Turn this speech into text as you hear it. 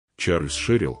Чарльз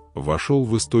Шерилл вошел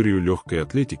в историю легкой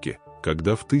атлетики,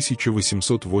 когда в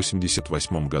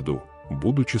 1888 году,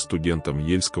 будучи студентом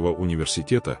Йельского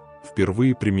университета,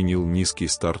 впервые применил низкий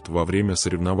старт во время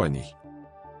соревнований.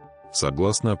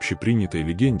 Согласно общепринятой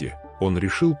легенде, он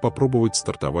решил попробовать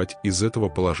стартовать из этого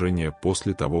положения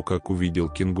после того, как увидел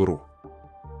кенгуру.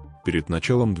 Перед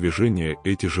началом движения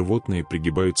эти животные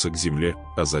пригибаются к земле,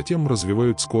 а затем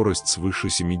развивают скорость свыше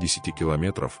 70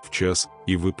 км в час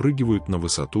и выпрыгивают на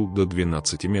высоту до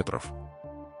 12 метров.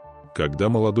 Когда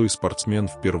молодой спортсмен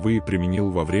впервые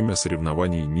применил во время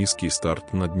соревнований низкий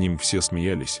старт, над ним все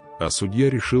смеялись, а судья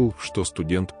решил, что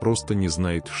студент просто не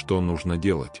знает, что нужно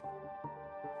делать.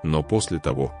 Но после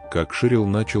того, как Шерилл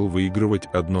начал выигрывать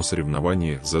одно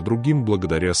соревнование за другим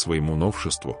благодаря своему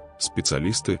новшеству,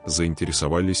 специалисты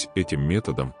заинтересовались этим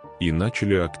методом и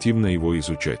начали активно его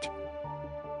изучать.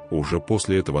 Уже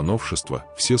после этого новшества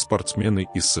все спортсмены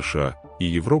из США и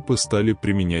Европы стали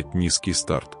применять низкий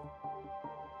старт.